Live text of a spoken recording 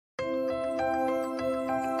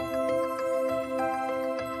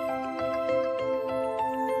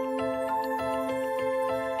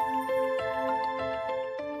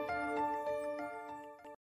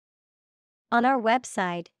On our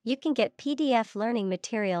website, you can get PDF learning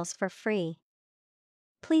materials for free.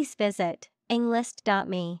 Please visit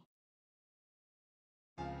englist.me.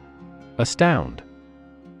 Astound.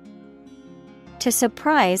 To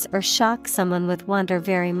surprise or shock someone with wonder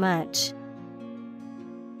very much.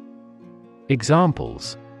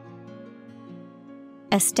 Examples: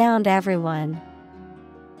 Astound everyone.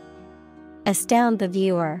 Astound the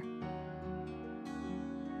viewer.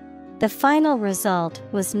 The final result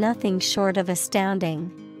was nothing short of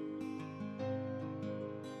astounding.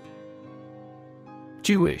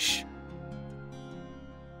 Jewish.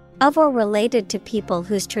 Of or related to people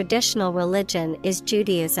whose traditional religion is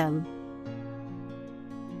Judaism.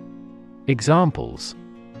 Examples: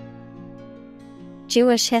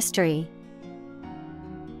 Jewish history.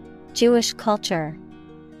 Jewish culture.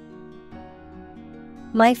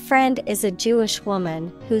 My friend is a Jewish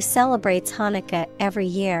woman who celebrates Hanukkah every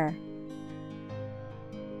year.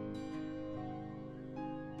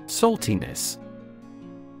 Saltiness.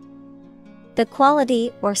 The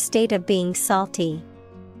quality or state of being salty.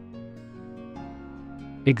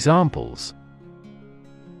 Examples: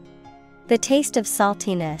 The taste of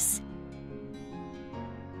saltiness.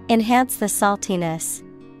 Enhance the saltiness.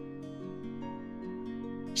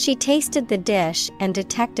 She tasted the dish and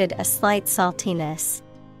detected a slight saltiness.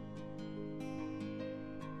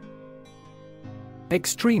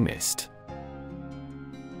 Extremist.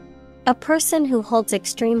 A person who holds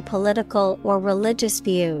extreme political or religious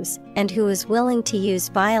views and who is willing to use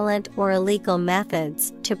violent or illegal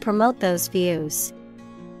methods to promote those views.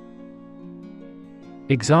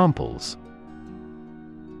 Examples: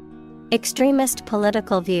 Extremist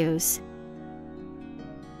political views.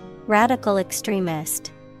 Radical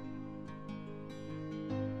extremist.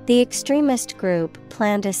 The extremist group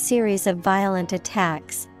planned a series of violent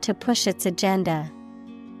attacks to push its agenda.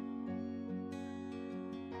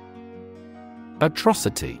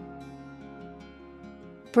 Atrocity.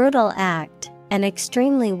 Brutal act, an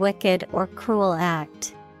extremely wicked or cruel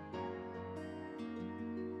act.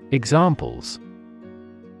 Examples: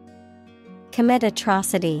 Commit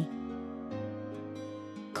atrocity.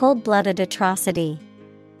 Cold-blooded atrocity.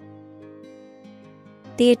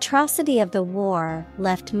 The atrocity of the war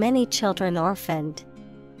left many children orphaned.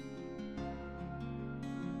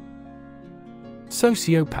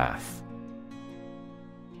 Sociopath.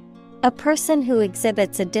 A person who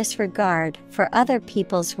exhibits a disregard for other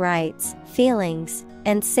people's rights, feelings,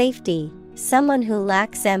 and safety, someone who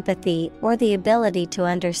lacks empathy or the ability to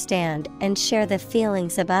understand and share the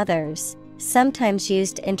feelings of others, sometimes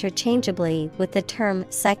used interchangeably with the term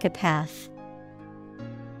psychopath.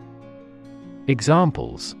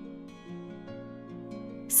 Examples: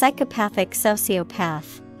 Psychopathic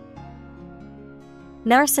sociopath.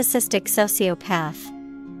 Narcissistic sociopath.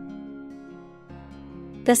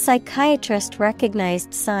 The psychiatrist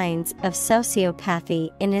recognized signs of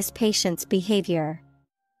sociopathy in his patient's behavior.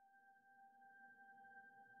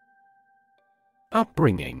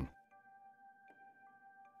 Upbringing.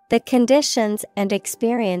 The conditions and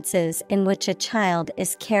experiences in which a child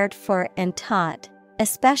is cared for and taught,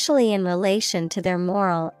 especially in relation to their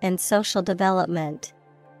moral and social development.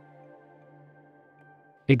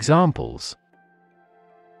 Examples: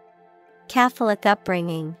 Catholic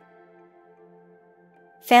upbringing.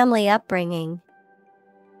 Family upbringing.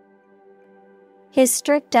 His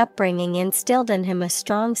strict upbringing instilled in him a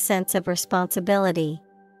strong sense of responsibility.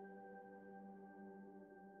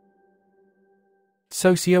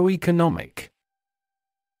 Socioeconomic.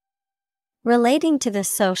 Relating to the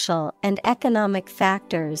social and economic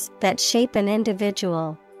factors that shape an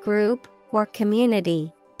individual, group, or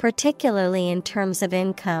community, particularly in terms of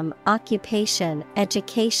income, occupation,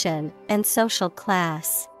 education, and social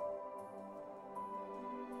class.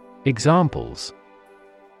 Examples: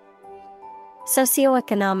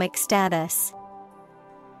 Socioeconomic status.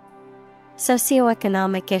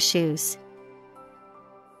 Socioeconomic issues.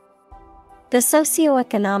 The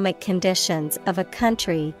socioeconomic conditions of a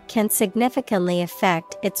country can significantly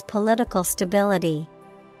affect its political stability.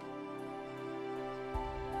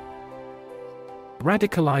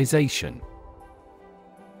 Radicalization.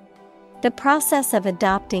 The process of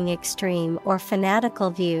adopting extreme or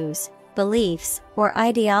fanatical views, beliefs, or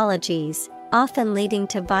ideologies, often leading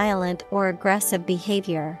to violent or aggressive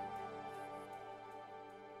behavior.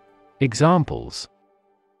 Examples: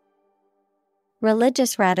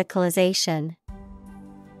 Religious radicalization.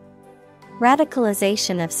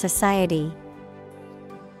 Radicalization of society.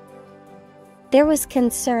 There was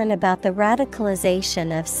concern about the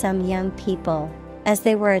radicalization of some young people, as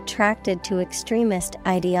they were attracted to extremist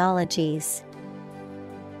ideologies.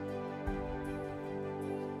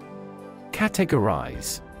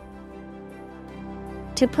 Categorize.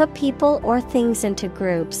 To put people or things into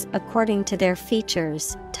groups according to their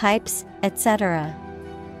features, types, etc.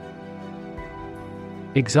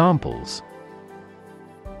 Examples: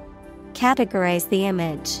 categorize the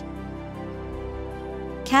image,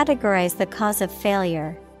 categorize the cause of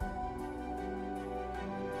failure.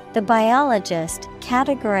 The biologist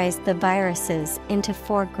categorized the viruses into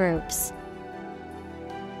 4 groups.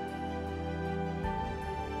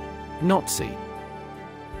 Nazi.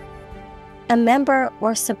 A member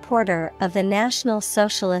or supporter of the National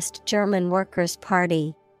Socialist German Workers'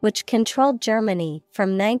 Party, which controlled Germany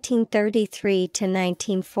from 1933 to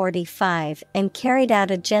 1945 and carried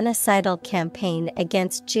out a genocidal campaign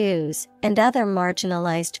against Jews and other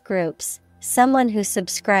marginalized groups, someone who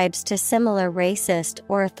subscribes to similar racist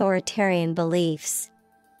or authoritarian beliefs.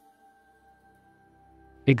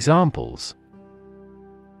 Examples: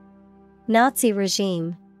 Nazi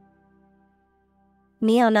regime,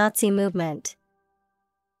 neo-Nazi movement.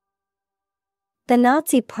 The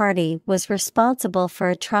Nazi Party was responsible for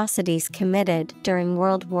atrocities committed during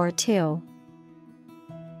World War II.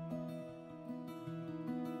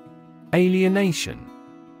 Alienation.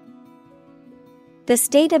 The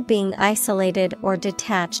state of being isolated or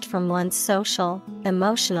detached from one's social,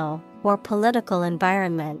 emotional, or political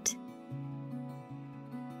environment.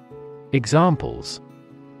 Examples: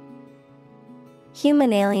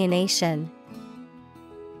 human alienation,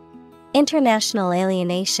 international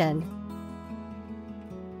alienation.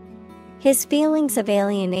 His feelings of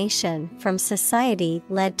alienation from society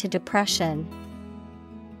led to depression.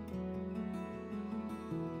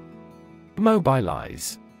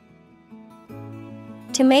 Mobilize.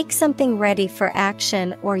 To make something ready for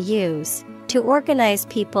action or use, to organize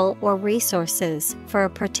people or resources for a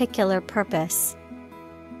particular purpose.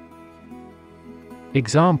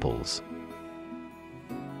 Examples: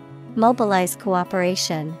 mobilize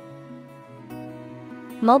cooperation,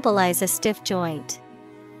 mobilize a stiff joint.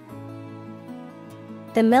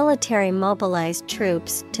 The military mobilized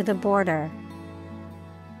troops to the border.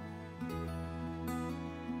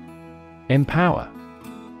 Empower.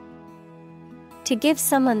 To give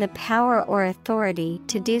someone the power or authority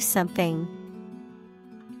to do something.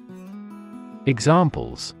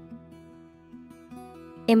 Examples: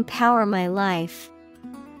 empower my life.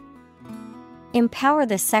 Empower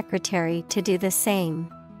the secretary to do the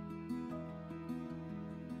same.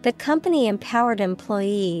 The company empowered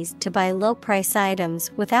employees to buy low-price items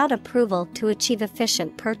without approval to achieve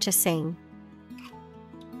efficient purchasing.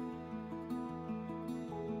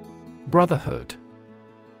 Brotherhood.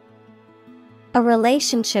 A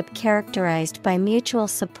relationship characterized by mutual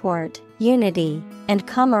support, unity, and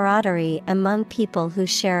camaraderie among people who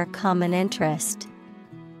share a common interest.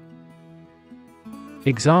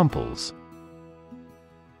 Examples: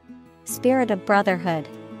 spirit of brotherhood.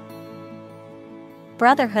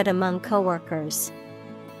 Brotherhood among coworkers.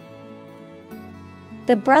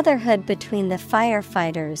 The brotherhood between the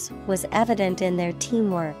firefighters was evident in their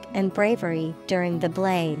teamwork and bravery during the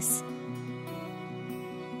blaze.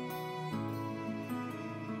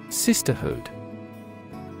 Sisterhood.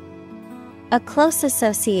 A close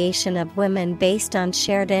association of women based on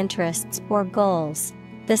shared interests or goals,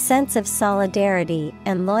 the sense of solidarity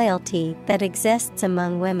and loyalty that exists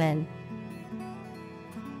among women.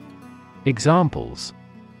 Examples: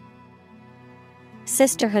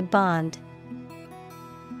 sisterhood bond,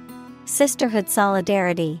 sisterhood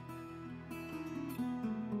solidarity.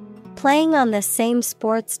 Playing on the same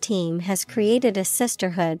sports team has created a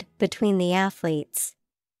sisterhood between the athletes.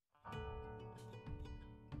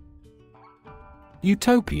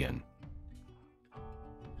 Utopian.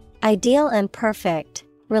 Ideal and perfect,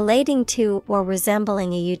 relating to or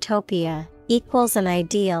resembling a utopia, equals an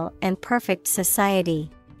ideal and perfect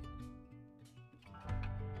society.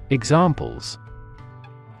 Examples: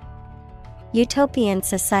 utopian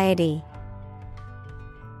society,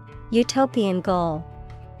 utopian goal.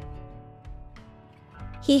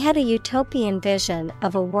 He had a utopian vision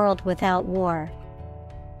of a world without war.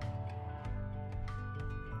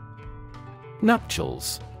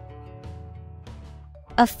 Nuptials.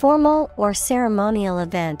 A formal or ceremonial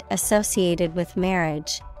event associated with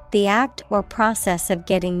marriage, the act or process of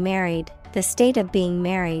getting married, the state of being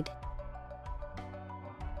married.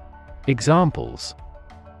 Examples: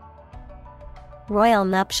 royal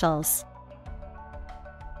nuptials,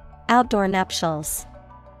 outdoor nuptials.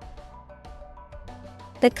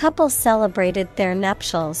 The couple celebrated their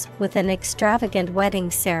nuptials with an extravagant wedding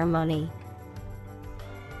ceremony.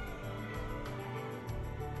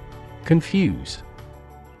 Confuse.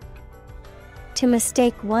 To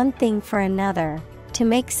mistake one thing for another, to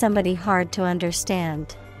make somebody hard to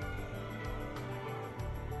understand.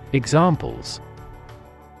 Examples: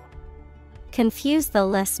 Confuse the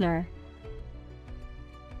listener.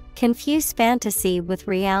 Confuse fantasy with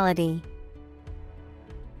reality.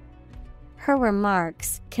 Her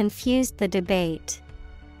remarks confused the debate.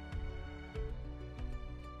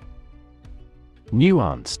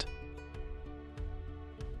 Nuanced.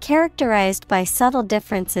 Characterized by subtle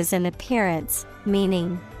differences in appearance,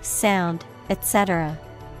 meaning, sound, etc.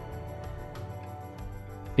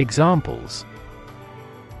 Examples: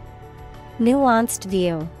 nuanced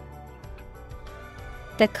view.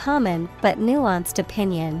 The common but nuanced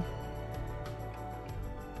opinion.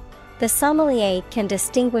 The sommelier can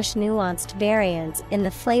distinguish nuanced variants in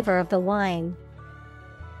the flavor of the wine.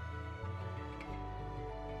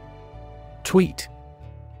 Tweet.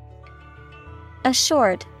 A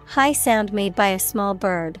short, high sound made by a small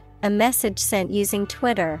bird, a message sent using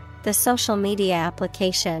Twitter, the social media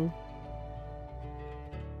application.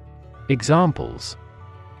 Examples: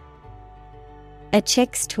 a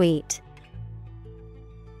chick's tweet.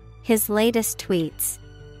 His latest tweets.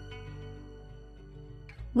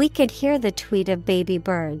 We could hear the tweet of baby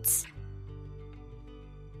birds.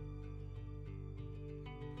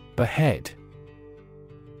 Behead.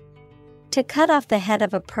 To cut off the head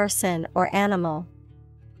of a person or animal.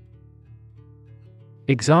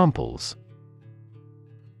 Examples: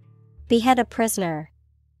 behead a prisoner.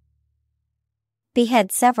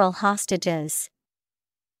 Behead several hostages.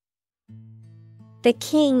 The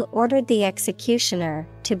king ordered the executioner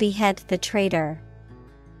to behead the traitor.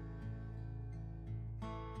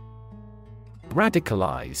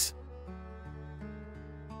 Radicalize.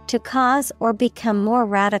 To cause or become more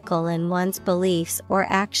radical in one's beliefs or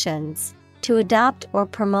actions. To adopt or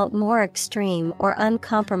promote more extreme or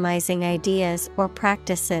uncompromising ideas or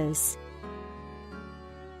practices.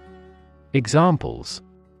 Examples: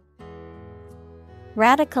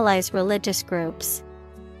 radicalize religious groups.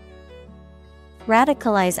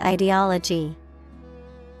 Radicalize ideology.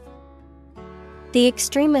 The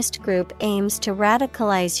extremist group aims to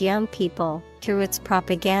radicalize young people through its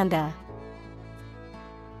propaganda.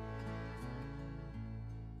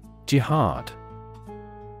 Jihad.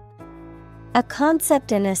 A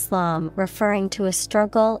concept in Islam referring to a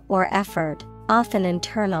struggle or effort, often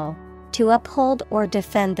internal, to uphold or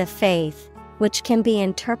defend the faith, which can be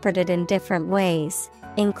interpreted in different ways,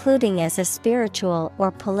 including as a spiritual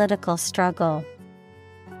or political struggle.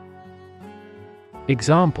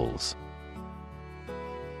 Examples: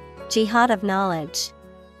 jihad of knowledge.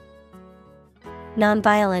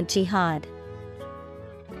 Nonviolent jihad.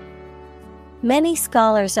 Many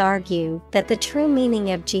scholars argue that the true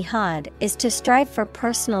meaning of jihad is to strive for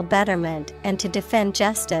personal betterment and to defend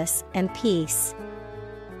justice and peace.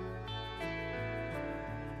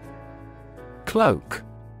 Cloak.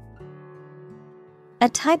 A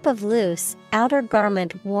type of loose, outer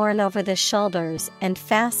garment worn over the shoulders and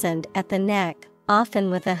fastened at the neck,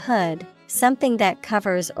 often with a hood, something that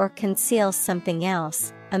covers or conceals something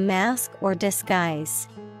else, a mask or disguise.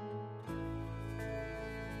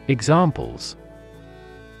 Examples: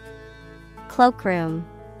 cloakroom.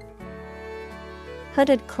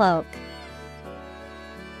 Hooded cloak.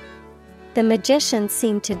 The magician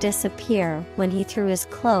seemed to disappear when he threw his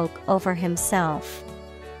cloak over himself.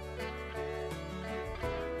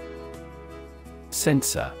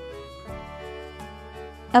 Censor.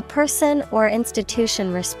 A person or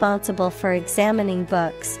institution responsible for examining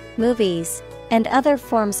books, movies, and other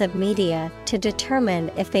forms of media to determine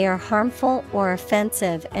if they are harmful or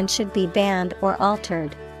offensive and should be banned or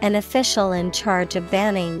altered, an official in charge of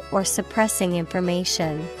banning or suppressing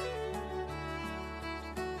information.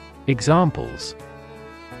 Examples: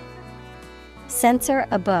 censor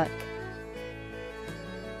a book.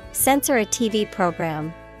 Censor a TV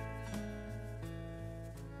program.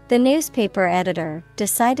 The newspaper editor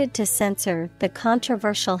decided to censor the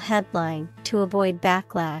controversial headline to avoid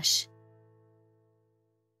backlash.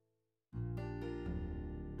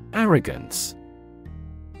 Arrogance.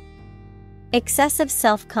 Excessive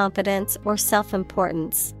self-confidence or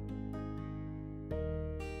self-importance.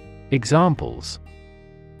 Examples: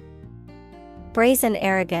 brazen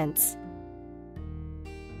arrogance.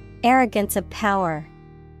 Arrogance of power.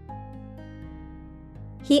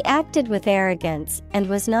 He acted with arrogance and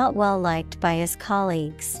was not well liked by his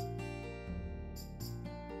colleagues.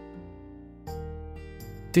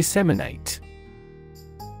 Disseminate.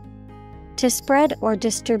 To spread or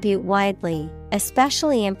distribute widely,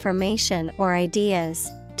 especially information or ideas,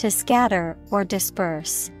 to scatter or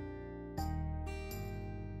disperse.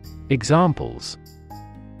 Examples: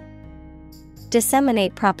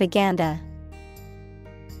 disseminate propaganda.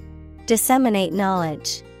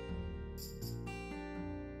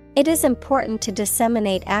 It is important to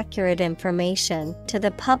disseminate accurate information to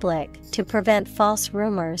the public to prevent false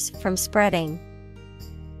rumors from spreading.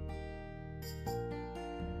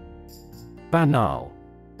 Banal.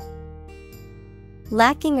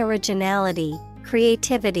 Lacking originality,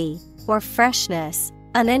 creativity, or freshness,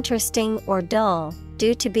 uninteresting or dull,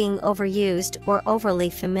 due to being overused or overly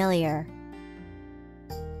familiar.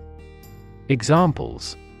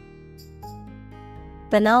 Examples: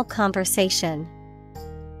 banal conversation,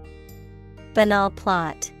 banal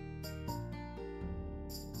plot.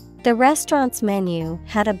 The restaurant's menu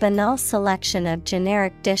had a banal selection of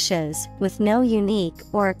generic dishes with no unique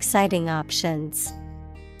or exciting options.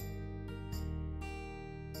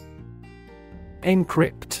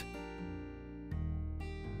 Encrypt.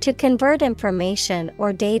 To convert information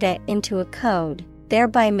or data into a code,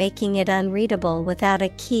 thereby making it unreadable without a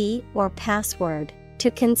key or password. To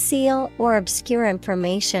conceal or obscure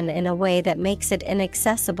information in a way that makes it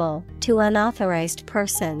inaccessible to unauthorized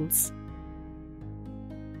persons.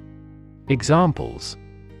 Examples: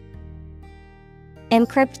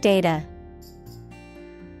 encrypt data,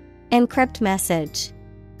 encrypt message.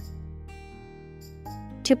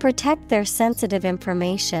 To protect their sensitive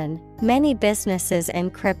information, many businesses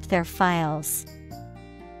encrypt their files.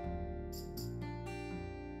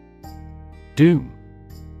 Doom.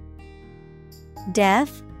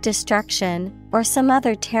 Death, destruction, or some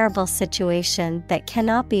other terrible situation that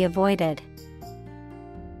cannot be avoided.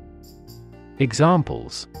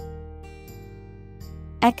 Examples: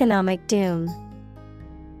 economic doom,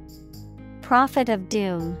 prophet of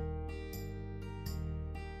doom.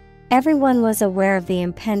 Everyone was aware of the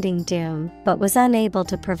impending doom, but was unable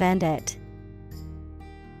to prevent it.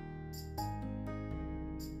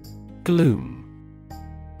 Gloom.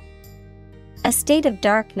 A state of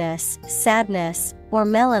darkness, sadness, or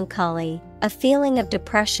melancholy, a feeling of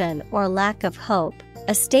depression or lack of hope,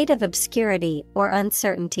 a state of obscurity or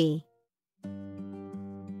uncertainty.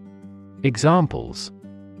 Examples: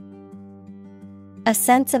 a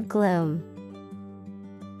sense of gloom,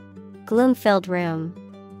 gloom-filled room.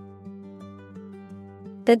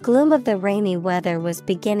 The gloom of the rainy weather was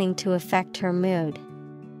beginning to affect her mood.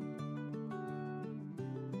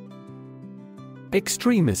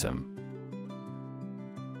 Extremism.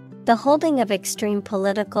 The holding of extreme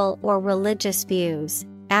political or religious views,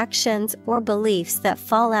 actions, or beliefs that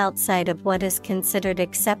fall outside of what is considered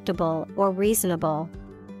acceptable or reasonable.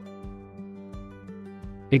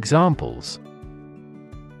 Examples: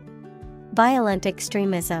 violent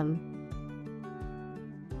extremism,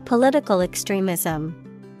 political extremism.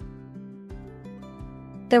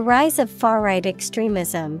 The rise of far-right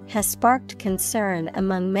extremism has sparked concern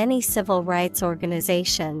among many civil rights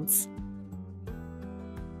organizations.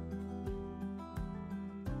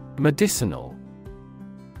 Medicinal.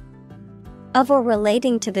 Of or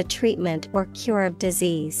relating to the treatment or cure of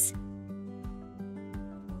disease.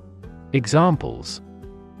 Examples: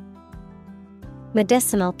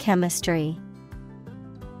 medicinal chemistry,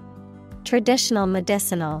 traditional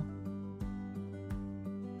medicinal.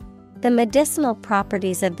 The medicinal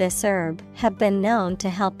properties of this herb have been known to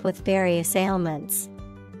help with various ailments.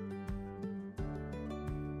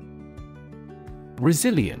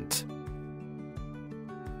 Resilient.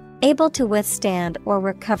 Able to withstand or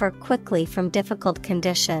recover quickly from difficult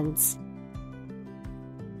conditions.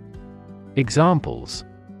 Examples: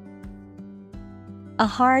 a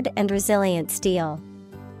hard and resilient steel.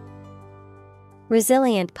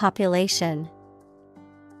 Resilient population.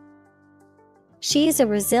 She is a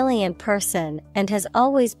resilient person and has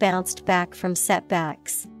always bounced back from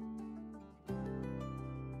setbacks.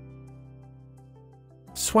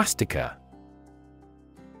 Swastika.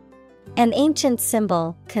 An ancient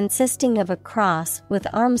symbol consisting of a cross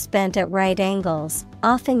with arms bent at right angles,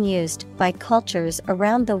 often used by cultures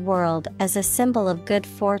around the world as a symbol of good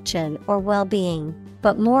fortune or well-being,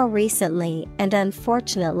 but more recently and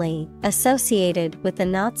unfortunately associated with the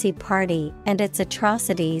Nazi Party and its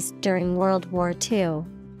atrocities during World War II.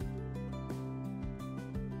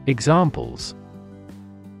 Examples: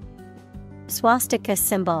 swastika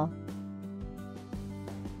symbol,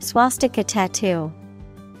 swastika tattoo.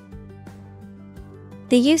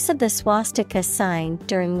 The use of the swastika sign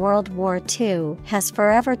during World War II has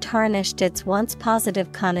forever tarnished its once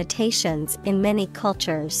positive connotations in many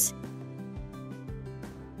cultures.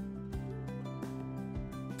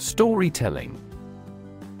 Storytelling.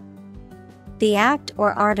 The act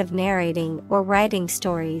or art of narrating or writing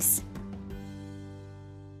stories.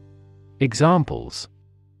 Examples: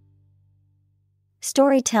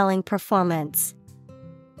 storytelling performance,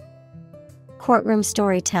 courtroom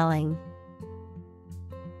storytelling.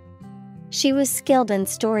 She was skilled in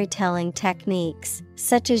storytelling techniques,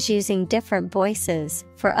 such as using different voices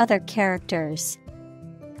for other characters.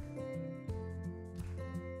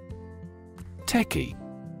 Techie.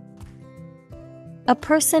 A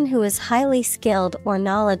person who is highly skilled or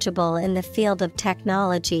knowledgeable in the field of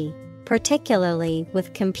technology, particularly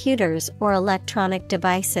with computers or electronic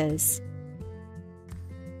devices.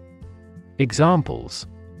 Examples: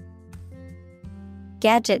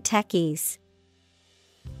 Gadget techies.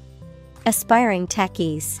 Aspiring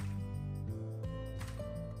techies.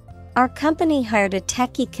 Our company hired a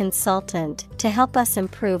techie consultant to help us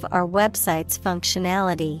improve our website's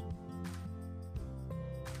functionality.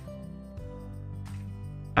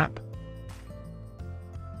 App.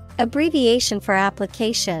 Abbreviation for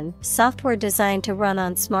application, software designed to run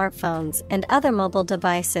on smartphones and other mobile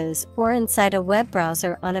devices or inside a web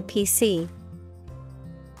browser on a PC.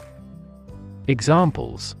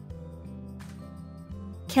 Examples: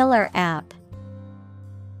 Killer app.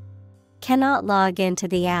 Cannot log into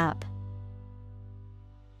the app.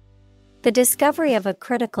 The discovery of a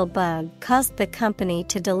critical bug caused the company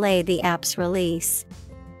to delay the app's release.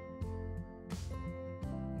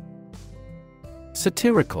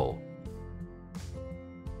 Satirical.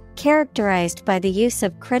 Characterized by the use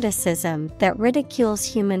of criticism that ridicules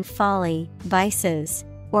human folly, vices,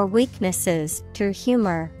 or weaknesses through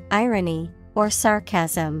humor, irony, or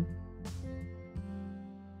sarcasm.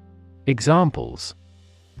 Examples: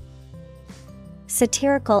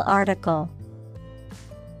 Satirical article.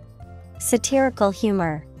 Satirical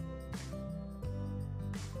humor.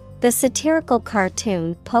 The satirical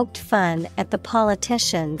cartoon poked fun at the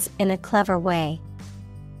politicians in a clever way.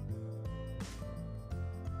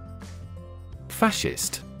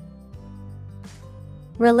 Fascist.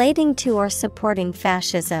 Relating to or supporting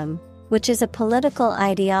fascism, which is a political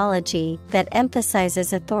ideology that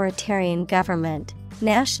emphasizes authoritarian government,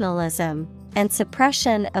 nationalism, and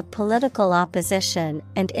suppression of political opposition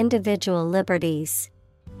and individual liberties.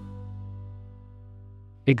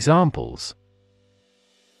 Examples: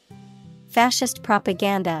 Fascist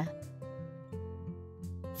propaganda.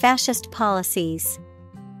 Fascist policies.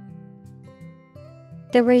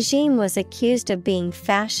 The regime was accused of being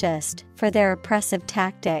fascist for their oppressive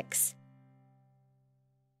tactics.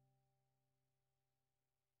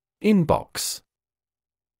 Inbox.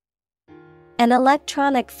 An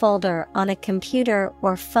electronic folder on a computer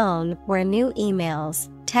or phone where new emails,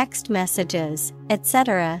 text messages,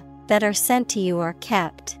 etc. that are sent to you are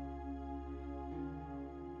kept.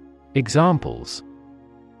 Examples: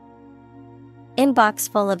 Inbox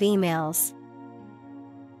full of emails.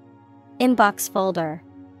 Inbox folder.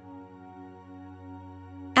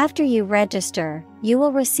 After you register, you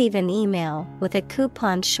will receive an email with a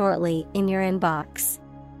coupon shortly in your inbox.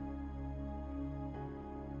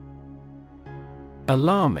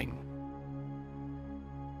 Alarming.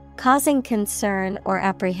 Causing concern or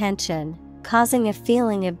apprehension, causing a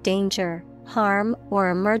feeling of danger, harm, or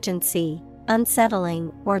emergency,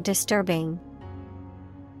 unsettling or disturbing.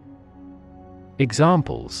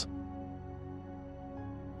 Examples: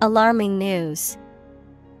 Alarming news.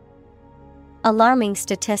 Alarming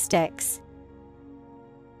statistics.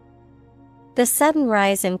 The sudden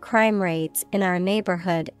rise in crime rates in our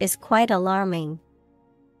neighborhood is quite alarming.